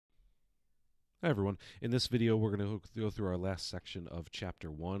Hi everyone. In this video we're going to go through our last section of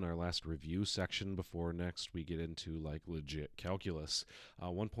chapter 1, our last review section before next we get into like legit calculus.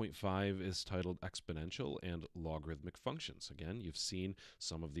 1.5 is titled Exponential and Logarithmic Functions. Again, you've seen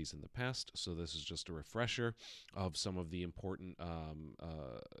some of these in the past, so this is just a refresher of some of the important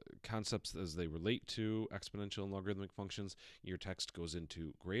concepts as they relate to exponential and logarithmic functions. Your text goes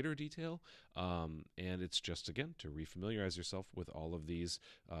into greater detail, and it's just, again, to refamiliarize yourself with all of these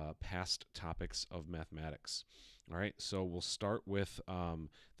past topics of mathematics. All right, so we'll start with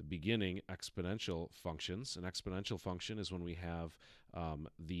the beginning, exponential functions. An exponential function is when we have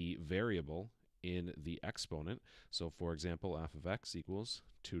the variable in the exponent. So for example, f of x equals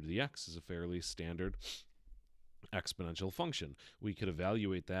 2 to the x is a fairly standard exponential function. We could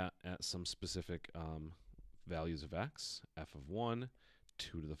evaluate that at some specific values of x. F of 1,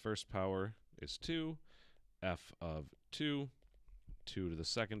 2 to the first power is 2. F of 2, 2 to the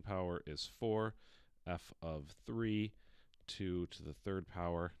second power is 4. F of 3, 2 to the third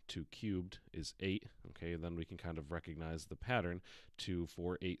power, 2 cubed is 8. Okay, then we can kind of recognize the pattern. 2,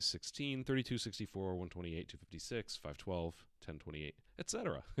 4, 8, 16, 32, 64, 128, 256, 512, 1028,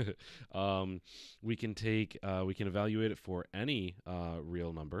 etc. We can evaluate it for any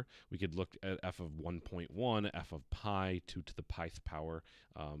real number. We could look at f of 1.1, f of pi, 2 to the pith power.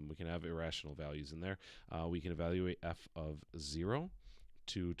 We can have irrational values in there. We can evaluate f of 0.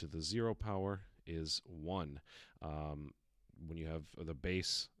 2 to the 0 power is 1. When you have the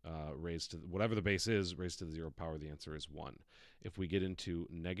base raised to whatever the base is raised to the 0 power, the answer is 1. If we get into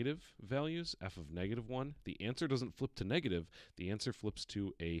negative values, f of negative 1, the answer doesn't flip to negative. The answer flips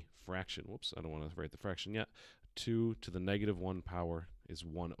to a fraction. Whoops, I don't want to write the fraction yet. 2 to the negative 1 power is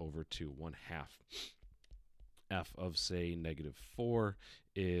 1 over 2, 1/2. F of, say, negative 4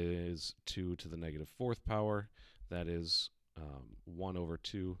 is 2 to the negative 4th power. That is 1 over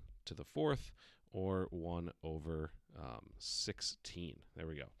 2 to the 4th, or 1 over 16. There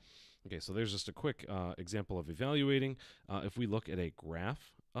we go. Okay, so there's just a quick example of evaluating. If we look at a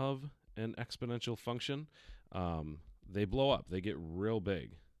graph of an exponential function, they blow up. They get real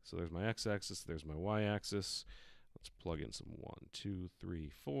big. So there's my x-axis, there's my y-axis. Let's plug in some 1, 2,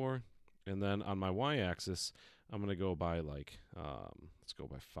 3, 4. And then on my y-axis, I'm going to go by like, let's go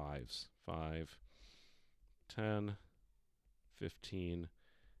by 5s. 5, 10, 15,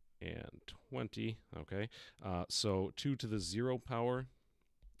 and 20. Okay, so 2 to the 0 power,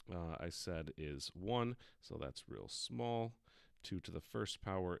 I said, is 1, so that's real small. 2 to the first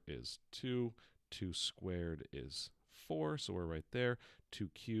power is 2. 2 squared is 4, so we're right there. 2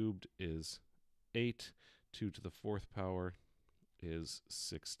 cubed is 8. 2 to the 4th power is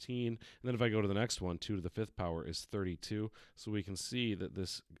 16. And then if I go to the next one, 2 to the 5th power is 32. So we can see that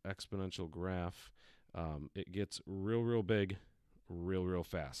this exponential graph, it gets real big real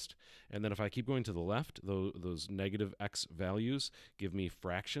fast. And then if I keep going to the left, those negative x values give me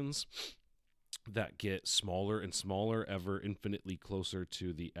fractions that get smaller and smaller, ever infinitely closer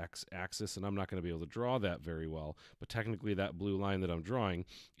to the x-axis. And I'm not going to be able to draw that very well, but technically that blue line that I'm drawing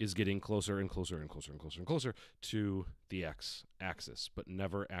is getting closer and closer and closer and closer and closer to the x-axis, but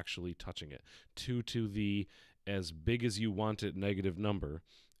never actually touching it. 2 to the as big as you want it negative number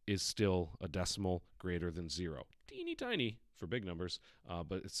is still a decimal greater than 0. Teeny tiny for big numbers,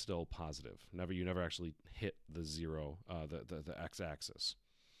 but it's still positive. You never actually hit the 0, the x-axis.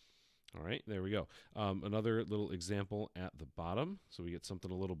 All right, there we go. Another little example at the bottom. So we get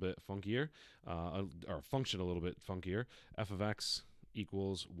something a little bit funkier, or function a little bit funkier. F of x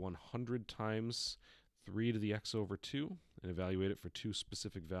equals 100 times 3 to the x over 2, and evaluate it for two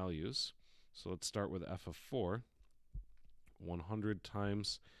specific values. So let's start with f of 4. 100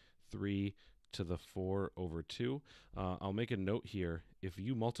 times 3 to the 4 over 2. I'll make a note here. If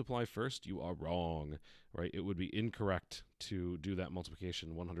you multiply first, you are wrong, right? It would be incorrect to do that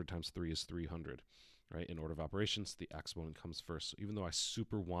multiplication. 100 times 3 is 300, right? In order of operations, the exponent comes first. So even though I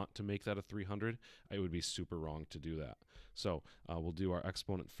super want to make that a 300, it would be super wrong to do that. So we'll do our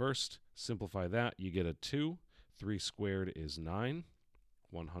exponent first. Simplify that. You get a 2. 3 squared is 9.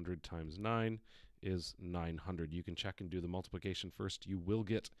 100 times 9 is 900. You can check and do the multiplication first. You will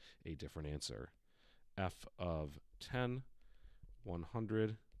get a different answer. F of 10,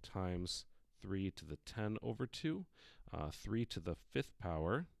 100 times 3 to the 10 over 2. 3 to the 5th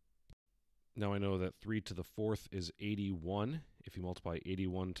power. Now I know that 3 to the 4th is 81. If you multiply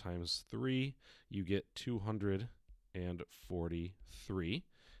 81 times 3, you get 243.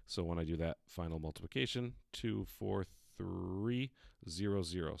 So when I do that final multiplication, 2, 4, 3, 0,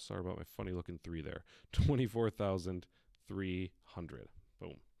 0. Sorry about my funny looking 3 there. 24,300.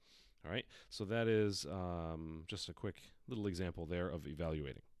 Boom. All right, so that is just a quick little example there of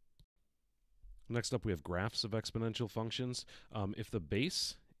evaluating. Next up, we have graphs of exponential functions. If the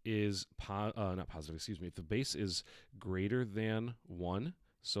base is not positive, excuse me, if the base is greater than 1,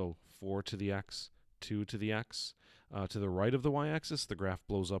 so 4 to the x, 2 to the x, to the right of the y-axis, the graph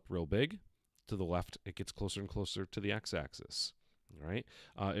blows up real big. To the left, it gets closer and closer to the x-axis. All right.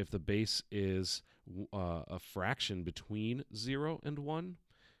 If the base is a fraction between 0 and 1,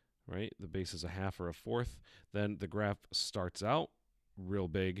 right, the base is a half or a fourth, then the graph starts out real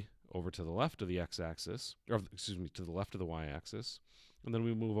big over to the left of the x-axis, or excuse me, to the left of the y-axis, and then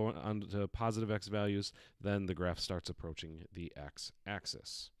we move on to positive x values, then the graph starts approaching the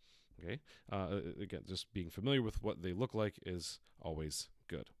x-axis. Okay. Again, just being familiar with what they look like is always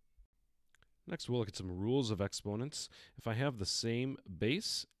good. Next, we'll look at some rules of exponents. If I have the same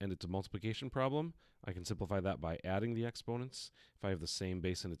base and it's a multiplication problem, I can simplify that by adding the exponents. If I have the same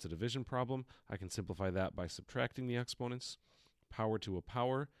base and it's a division problem, I can simplify that by subtracting the exponents. Power to a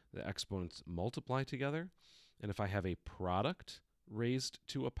power, the exponents multiply together. And if I have a product raised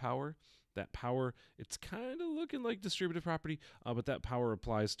to a power, that power, it's kind of looking like distributive property, but that power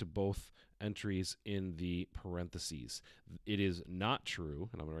applies to both entries in the parentheses. It is not true,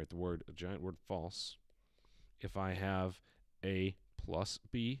 and I'm going to write a giant word false, if I have a plus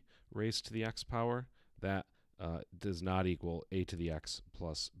b raised to the x power, that does not equal a to the x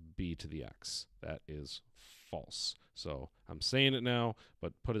plus b to the x. That is false. So I'm saying it now,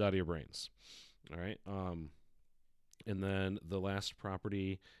 but put it out of your brains. All right. And then the last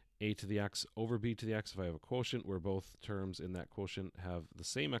property, a to the x over b to the x, if I have a quotient where both terms in that quotient have the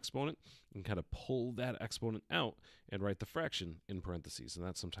same exponent, you can kind of pull that exponent out and write the fraction in parentheses. And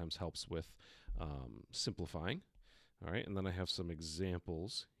that sometimes helps with simplifying. All right, and then I have some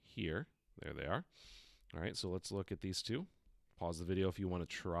examples here. There they are. All right, so let's look at these two. Pause the video if you want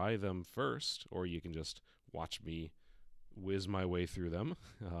to try them first, or you can just watch me whiz my way through them.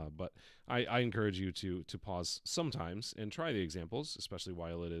 But I encourage you to pause sometimes and try the examples, especially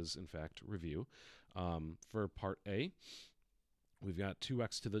while it is, in fact, review. For part A, we've got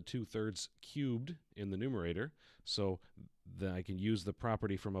 2x to the 2/3 cubed in the numerator. So then I can use the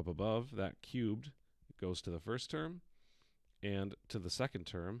property from up above. That cubed goes to the first term, and to the second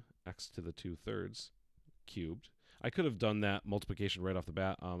term, x to the 2/3 cubed. I could have done that multiplication right off the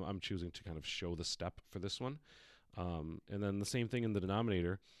bat. I'm choosing to kind of show the step for this one. And then the same thing in the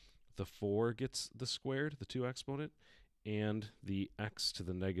denominator. The 4 gets the squared, the 2 exponent, and the x to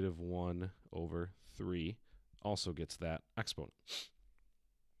the -1 over 3 also gets that exponent.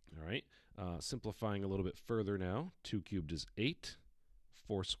 All right, simplifying a little bit further now. 2 cubed is 8.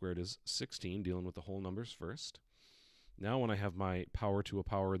 4 squared is 16, dealing with the whole numbers first. Now when I have my power to a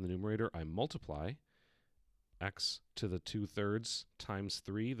power in the numerator, I multiply. X to the 2/3 times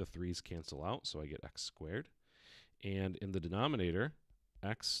 3. The 3's cancel out, so I get x squared. And in the denominator,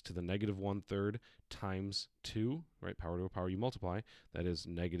 x to the -1/3 times 2, right? Power to a power, you multiply. That is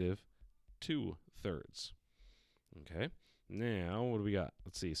 -2/3. Okay. Now, what do we got?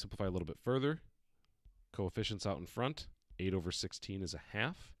 Let's see. Simplify a little bit further. Coefficients out in front. 8 over 16 is a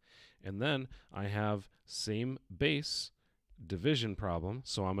half. And then I have same base division problem,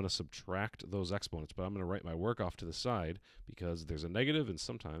 so I'm going to subtract those exponents, but I'm going to write my work off to the side because there's a negative and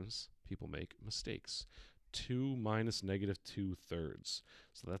sometimes people make mistakes. 2 minus -2/3.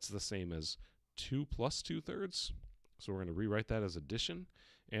 So that's the same as 2 plus 2/3. So we're going to rewrite that as addition.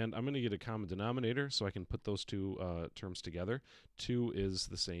 And I'm going to get a common denominator so I can put those two terms together. 2 is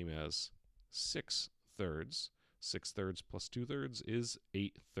the same as 6/3. 6/3 plus 2/3 is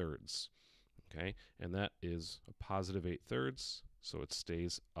 8/3. Okay, and that is a positive 8/3, so it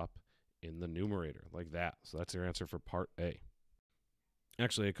stays up in the numerator like that. So that's your answer for part A.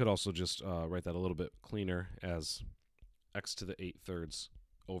 Actually, I could also just write that a little bit cleaner as x to the 8/3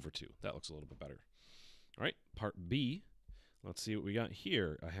 over 2. That looks a little bit better. All right, part B. Let's see what we got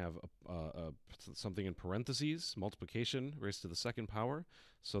here. I have something in parentheses, multiplication raised to the second power.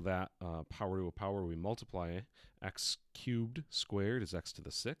 So that power to a power, we multiply. X cubed squared is x to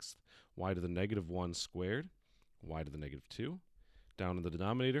the 6th. Y to the -1 squared, y to the -2. Down in the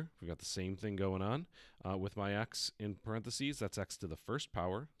denominator, we've got the same thing going on. With my x in parentheses, that's x to the first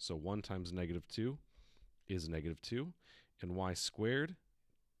power. So 1 times -2 is -2. And y squared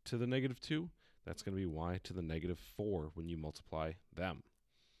to the -2, that's going to be y to the -4 when you multiply them.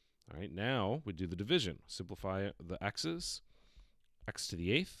 All right, now we do the division. Simplify the x's. X to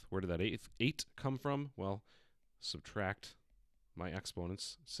the 8th, where did that 8 come from? Well, subtract my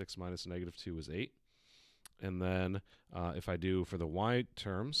exponents. 6 minus -2 is 8. And then if I do for the y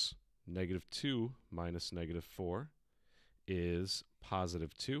terms, -2 minus -4 is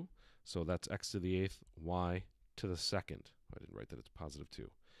 +2. So that's x to the 8th, y to the 2nd. I didn't write that it's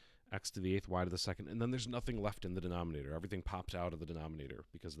 +2. x to the 8th, y to the 2nd, and then there's nothing left in the denominator. Everything popped out of the denominator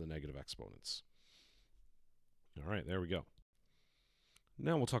because of the negative exponents. All right, there we go.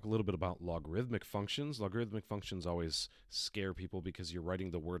 Now we'll talk a little bit about logarithmic functions. Logarithmic functions always scare people because you're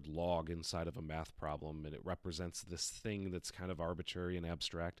writing the word log inside of a math problem, and it represents this thing that's kind of arbitrary and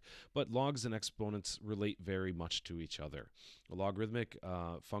abstract. But logs and exponents relate very much to each other. Logarithmic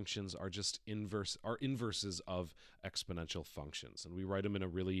functions are just inverses of exponential functions, and we write them in a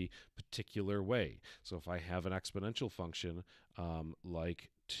really particular way. So if I have an exponential function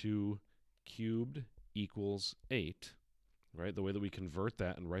like 2 cubed equals 8, right? The way that we convert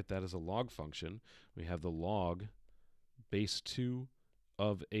that and write that as a log function, we have the log base 2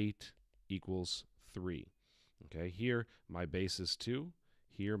 of 8 equals 3. Okay, here my base is 2.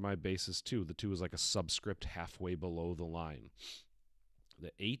 Here my base is 2. The 2 is like a subscript halfway below the line.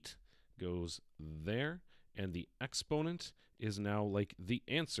 The 8 goes there, and the exponent is now like the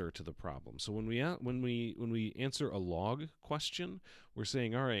answer to the problem. So when we answer a log question, we're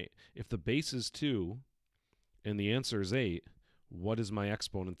saying, all right, if the base is 2 and the answer is 8, what is my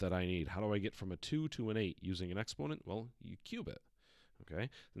exponent that I need? How do I get from a 2 to an 8 using an exponent? Well, you cube it, okay?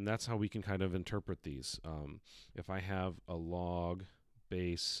 And that's how we can kind of interpret these. If I have a log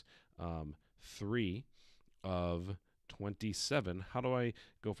base 3 of 27, how do I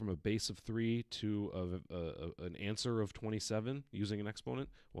go from a base of 3 to an answer of 27 using an exponent?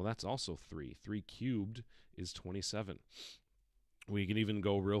 Well, that's also 3. 3 cubed is 27. We can even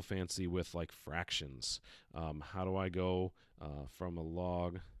go real fancy with like fractions. How do I go from a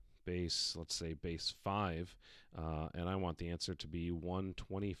log base, let's say base 5, and I want the answer to be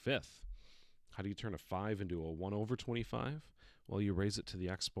 1/25th? How do you turn a 5 into a 1 over 25? Well, you raise it to the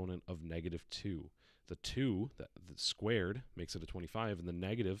exponent of -2. The 2, the squared, makes it a 25, and the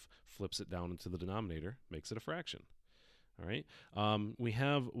negative flips it down into the denominator, makes it a fraction. All right. We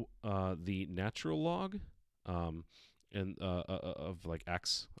have the natural log. And of like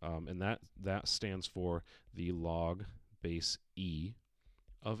x, and that stands for the log base e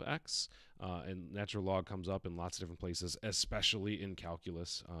of x. And natural log comes up in lots of different places, especially in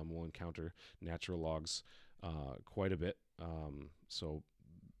calculus. We'll encounter natural logs quite a bit. So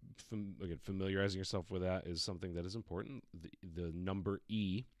again, familiarizing yourself with that is something that is important. The number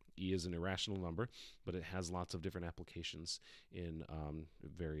e is an irrational number, but it has lots of different applications in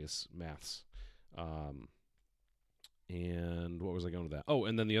various maths. And what was I going with that? Oh,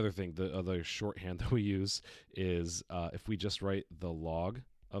 and then the other thing, the other shorthand that we use is if we just write the log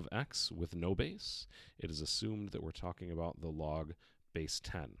of x with no base, it is assumed that we're talking about the log base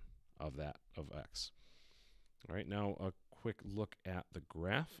 10 of x. All right, now a quick look at the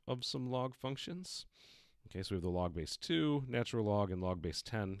graph of some log functions. Okay, so we have the log base 2, natural log, and log base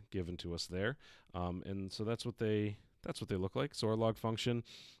 10 given to us there. And so that's what they look like. So our log function,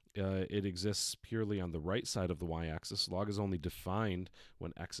 it exists purely on the right side of the y-axis. Log is only defined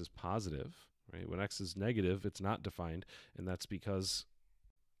when x is positive, right? When x is negative, it's not defined, and that's because,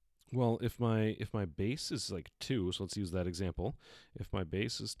 well, if my base is like 2, so let's use that example. If my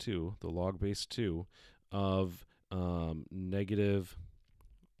base is 2, the log base 2 of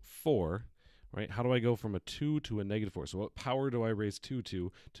 -4, right? How do I go from a 2 to a -4? So what power do I raise 2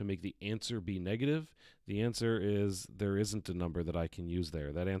 to make the answer be negative? The answer is there isn't a number that I can use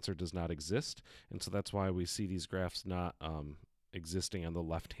there. That answer does not exist, and so that's why we see these graphs not existing on the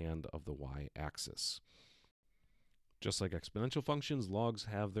left hand of the y-axis. Just like exponential functions, logs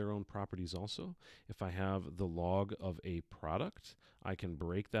have their own properties also. If I have the log of a product, I can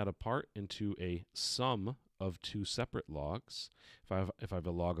break that apart into a sum of 2 separate logs. If I have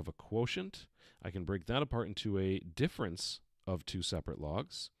a log of a quotient, I can break that apart into a difference of 2 separate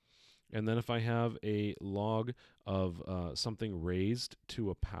logs. And then if I have a log of something raised to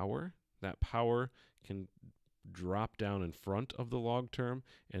a power, that power can drop down in front of the log term,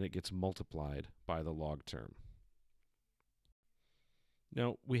 and it gets multiplied by the log term.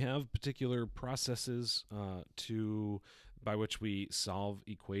 Now, we have particular processes by which we solve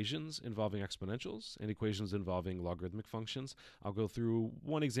equations involving exponentials and equations involving logarithmic functions. I'll go through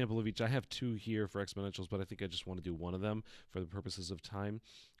one example of each. I have 2 here for exponentials, but I think I just want to do one of them for the purposes of time.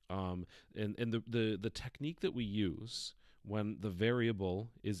 And the technique that we use when the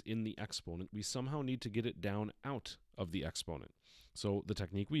variable is in the exponent, we somehow need to get it down out of the exponent. So the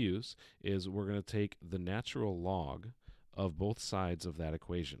technique we use is we're going to take the natural log of both sides of that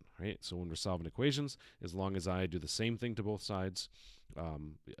equation, right? So when we're solving equations, as long as I do the same thing to both sides,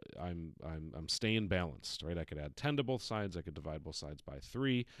 I'm staying balanced, right? I could add 10 to both sides, I could divide both sides by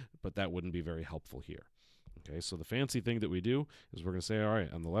 3, but that wouldn't be very helpful here. Okay, so the fancy thing that we do is we're going to say, all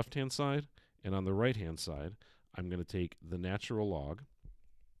right, on the left-hand side and on the right-hand side, I'm going to take the natural log,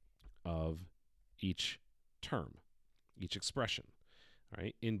 of each term, each expression. All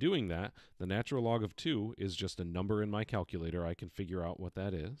right. In doing that, the natural log of 2 is just a number in my calculator. I can figure out what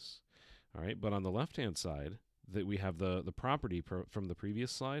that is. All right. But on the left-hand side, that we have the property from the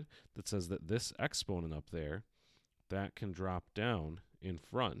previous slide that says that this exponent up there, that can drop down in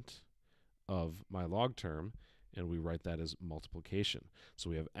front of my log term, and we write that as multiplication. So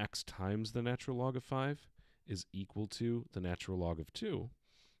we have x times the natural log of 5 is equal to the natural log of 2.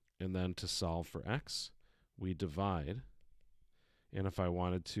 And then to solve for x, we divide. And if I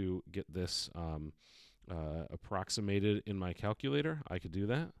wanted to get this approximated in my calculator, I could do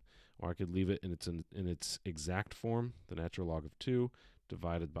that. Or I could leave it in its exact form, the natural log of 2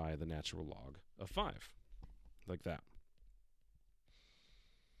 divided by the natural log of 5, like that.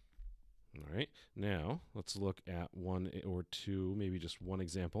 All right, now let's look at one or two, maybe just one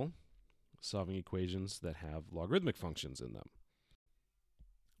example, solving equations that have logarithmic functions in them.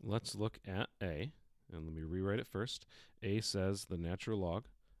 Let's look at A, and let me rewrite it first. A says the natural log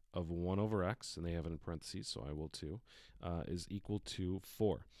of 1 over x, and they have it in parentheses, so I will too, is equal to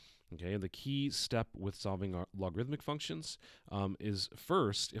 4. Okay, and the key step with solving our logarithmic functions is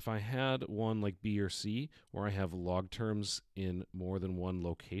first, if I had one like B or C, where I have log terms in more than one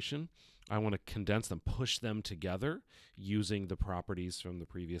location, I want to condense them, push them together using the properties from the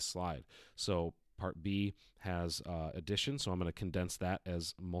previous slide. So part B has addition, so I'm going to condense that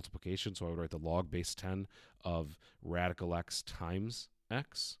as multiplication. So I would write the log base 10 of radical x times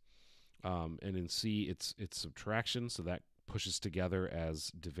x. And in C, it's subtraction, so that pushes together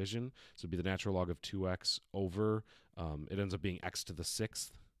as division. So it'd be the natural log of 2x over, it ends up being x to the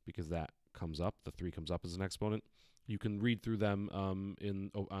 6th because that comes up, the 3 comes up as an exponent. You can read through them on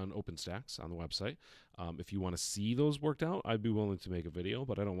OpenStax on the website. If you want to see those worked out, I'd be willing to make a video,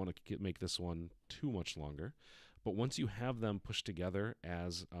 but I don't want to make this one too much longer. But once you have them pushed together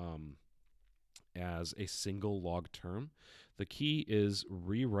as a single log term, the key is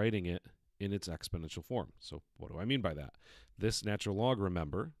rewriting it in its exponential form. So what do I mean by that? This natural log,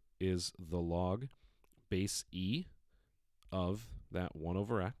 remember, is the log base e of that 1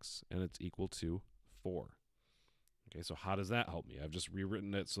 over x, and it's equal to 4. Okay, so how does that help me? I've just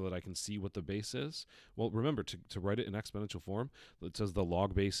rewritten it so that I can see what the base is. Well, remember, to write it in exponential form, it says the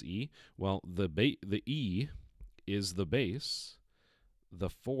log base e. Well, the e is the base. The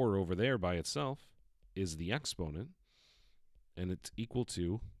 4 over there by itself is the exponent, and it's equal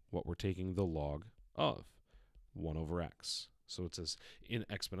to what we're taking the log of, 1 over x. So it says in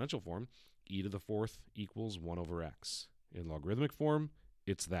exponential form, e to the 4th equals 1 over x. In logarithmic form,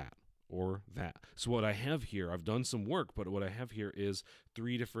 it's that or that. So what I have here, I've done some work, but what I have here is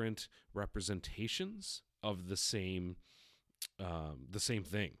 3 different representations of the same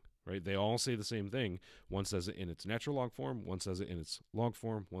thing, right? They all say the same thing. One says it in its natural log form, one says it in its log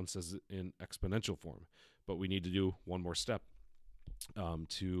form, one says it in exponential form. But we need to do one more step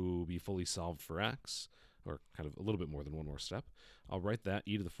to be fully solved for x, or kind of a little bit more than one more step. I'll write that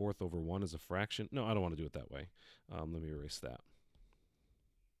e to the 4th over 1 as a fraction. No, I don't want to do it that way. Let me erase that.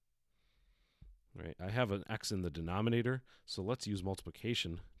 All right, I have an x in the denominator, so let's use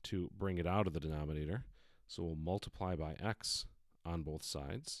multiplication to bring it out of the denominator. So we'll multiply by x on both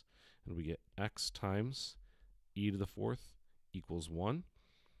sides, and we get x times e to the 4th equals 1.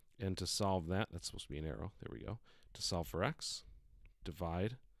 And to solve that, that's supposed to be an arrow. There we go. To solve for x,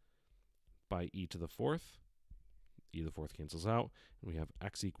 divide by e to the 4th. E to the 4th cancels out, and we have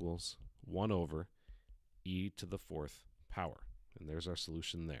x equals 1 over e to the 4th power. And there's our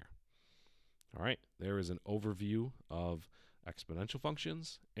solution there. All right, there is an overview of exponential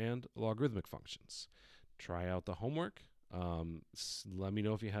functions and logarithmic functions. Try out the homework. Let me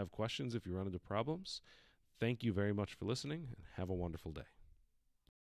know if you have questions, if you run into problems. Thank you very much for listening, and have a wonderful day.